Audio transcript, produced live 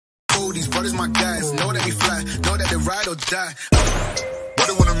Oh, these brothers my guys, know that they fly, know that they ride or die. Why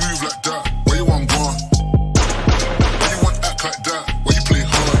they wanna move like that? Where you want gone? Why you want act like that? Why you play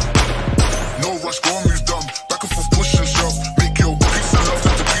hard? No rush, go and move dumb. Back and forth, push and shove. Make your peace and love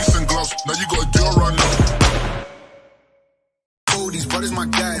turn to peace and gloves. Now you gotta do it right now. Oh, these brothers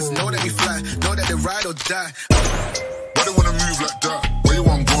my guys, know that they fly, know that they ride or die. Why they wanna move like that? Where you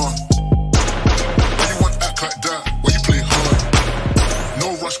want gone? Why you want act like that? Why you play hard?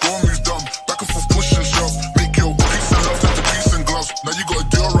 No rush, go and move dumb. Back and forth, push and shove. Make your peace and love turn to peace and gloves. Now you gotta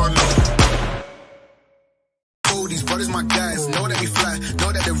do it right now. Oh, these brothers my guys, know that they fly,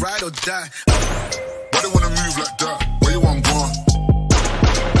 know that they ride or die. Why they wanna move like that? Where you want gone?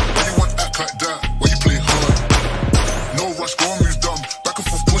 Why you want act like that? Why you play hard? No rush, go and move dumb. Back and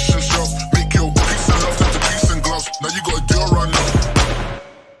forth, push and shove. Make your peace and love turn to peace and gloves. Now you gotta do it right now.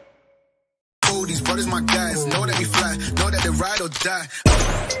 Oh, these brothers my guys, know that they fly, know that they ride or die.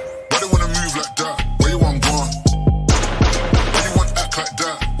 Why they wanna move like that? Where you want gone? Why you want act like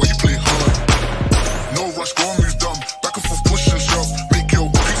that? Why you play hard? No rush, go and move dumb. Back and forth, push and shove. Make your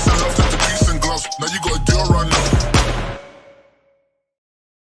peace and love turn to peace and gloves. Now you gotta do it right now.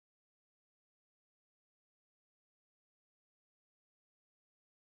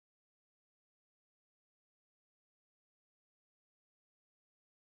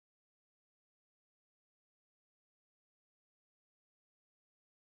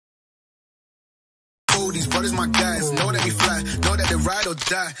 Oh, these brothers my guys, know that they fly, know that they ride or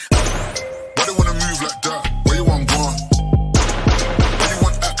die. Why they wanna move like that? Where you want gone? Why you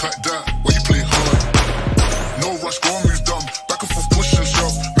want act like that? Why you play hard? No rush, go and move dumb. Back and forth, push and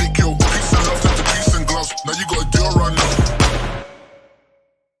shove. Make your peace and love turn to peace and gloves. Now you gotta do it right now.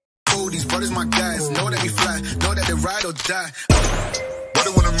 Oh, these brothers my guys, know that they fly, know that they ride or die. Why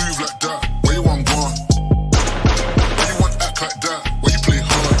they wanna move like that? Where you want gone? Why you want act like that? Why you play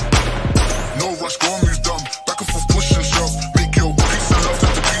hard? No rush, go and move dumb. Back and forth, push and shove. Make your peace and love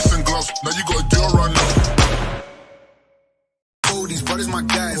turn to peace and gloves. Now you gotta do it right now. Oh, these brothers my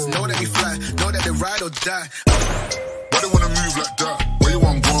guys, know that they fly, know that they ride or die. Why they wanna move like that? Where you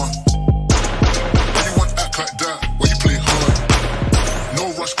want gone? Why you want act like that? Why you play hard? No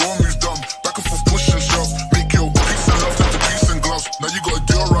rush, go and move dumb. Back and forth, push and shove. Make your peace and love turn to peace and gloves. Now you gotta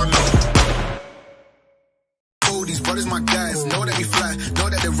do it right now. Oh, these brothers my guys, know that they fly, know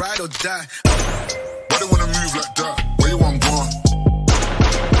that they ride or die. Why they wanna move like that? Where you want gone?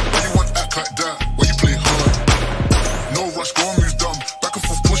 Why you want act like that? Why you play hard? No rush, go and move dumb. Back and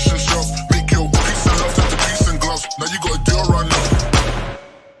forth, push and shove. Make your peace and love turn to peace and gloves. Now you gotta do it right now.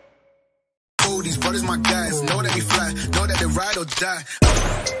 Oh, these brothers my guys, know that they fly, know that they ride or die.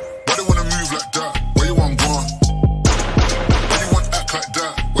 Why they wanna move like that? Where you want gone? Why you want act like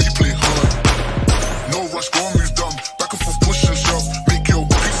that? Why you play hard? No rush, go and move dumb. Back and forth, push and shove. Make your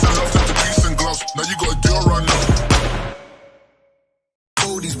peace and love turn to peace and gloves. Now you gotta do it right now.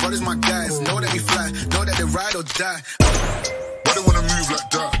 Oh, these brothers my guys, know that they fly, know that they ride or die. Why they wanna move like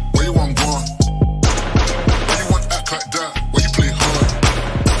that? Where you want gone? Why you want act like that? Why you play hard?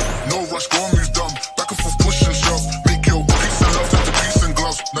 No rush, go and move dumb. Back and forth, push and shove. Make your peace and love turn to peace and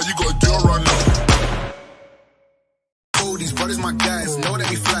gloves. Now you gotta do it right now. Oh, these brothers my guys, know that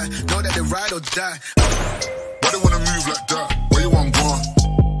they fly, know that they ride or die. Why they wanna move like that? Where you want gone?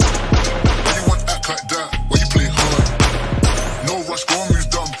 Why you want act like that? Why you play hard? No rush, go and move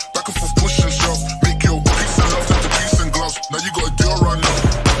dumb. Back and forth, push and shove. Make your peace and love turn to peace and gloves. Now you gotta do it right now.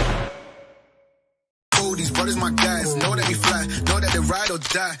 Oh, these brothers my guys, know that they fly, know that they ride or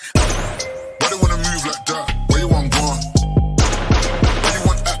die. Why they wanna move like that? Where you want gone? Why you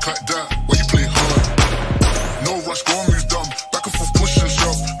want act like that? Why you play hard? No rush, go and move dumb. Back and forth, push and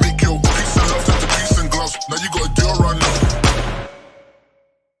shove. Make your peace and love turn to peace and gloves. Now you gotta do it right now.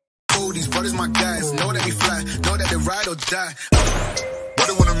 Oh, these brothers my guys, know that they fly, know that they ride or die. Why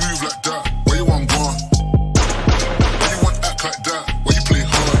they wanna move like that? Where you want gone? Why you want act like that? Why you play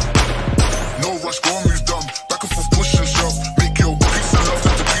hard? No rush, go and move dumb. Back and forth, push and shove. Make your peace and love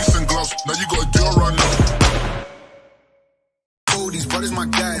turn to peace and gloves. Now you gotta do it right now. Oh, these brothers my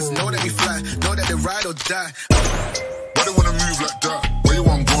guys, know that they fly, know that they ride or die. Why they wanna move like that? Where you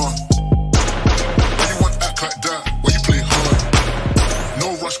want gone? Why you want act like that?